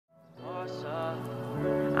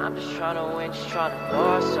I'm just tryna win, just tryna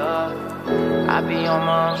boss up. I be on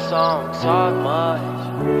my own, so I don't talk much.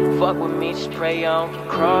 Fuck with me, just pray I don't get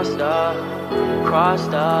crossed up.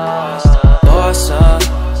 Boss up.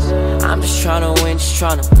 I'm just tryna win, just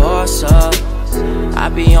tryna boss up. I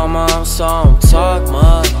be on my own, so I don't talk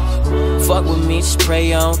much. Fuck with me, just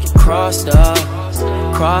pray I don't get crossed up.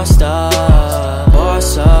 Boss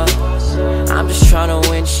up. I'm just tryna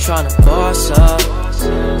win, just tryna boss up.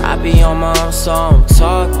 I be on my own, so I don't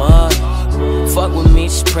talk much. Fuck with me,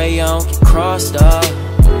 just pray I don't get crossed up.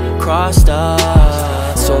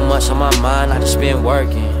 So much on my mind, I just been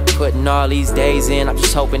working. Putting all these days in, I'm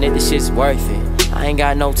just hoping that this shit's worth it. I ain't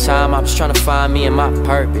got no time, I'm just tryna find me and my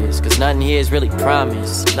purpose. Cause nothing here is really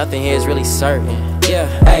promised, nothing here is really certain. Yeah,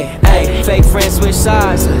 ayy, fake friends switch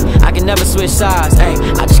sides, I can never switch sides, ayy.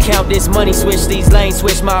 I just count this money, switch these lanes,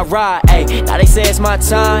 switch my ride, ayy. Now they say it's my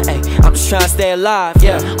time, ayy. I'm just trying to stay alive,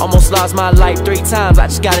 yeah. Almost lost my life 3 times, I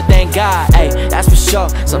just gotta thank God, ayy. That's for sure,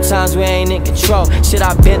 sometimes we ain't in control. Shit,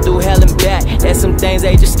 I've been through hell and back, there's some things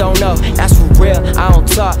they just don't know. That's for real, I don't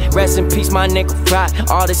talk, rest in peace my nigga Rock.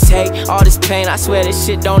 All this hate, all this pain, I swear this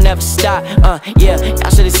shit don't ever stop, yeah.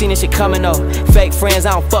 Y'all should've seen this shit coming though. Fake friends,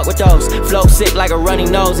 I don't fuck with those. Flow sick like a runny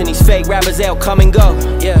nose, and these fake rappers, they'll come and go.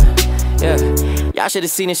 Yeah. Y'all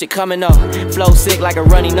should've seen this shit coming though. Flow sick like a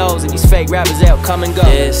runny nose, and these fake rappers, they'll come and go.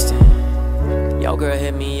 Distant. Yo girl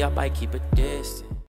hit me up, I keep it distant.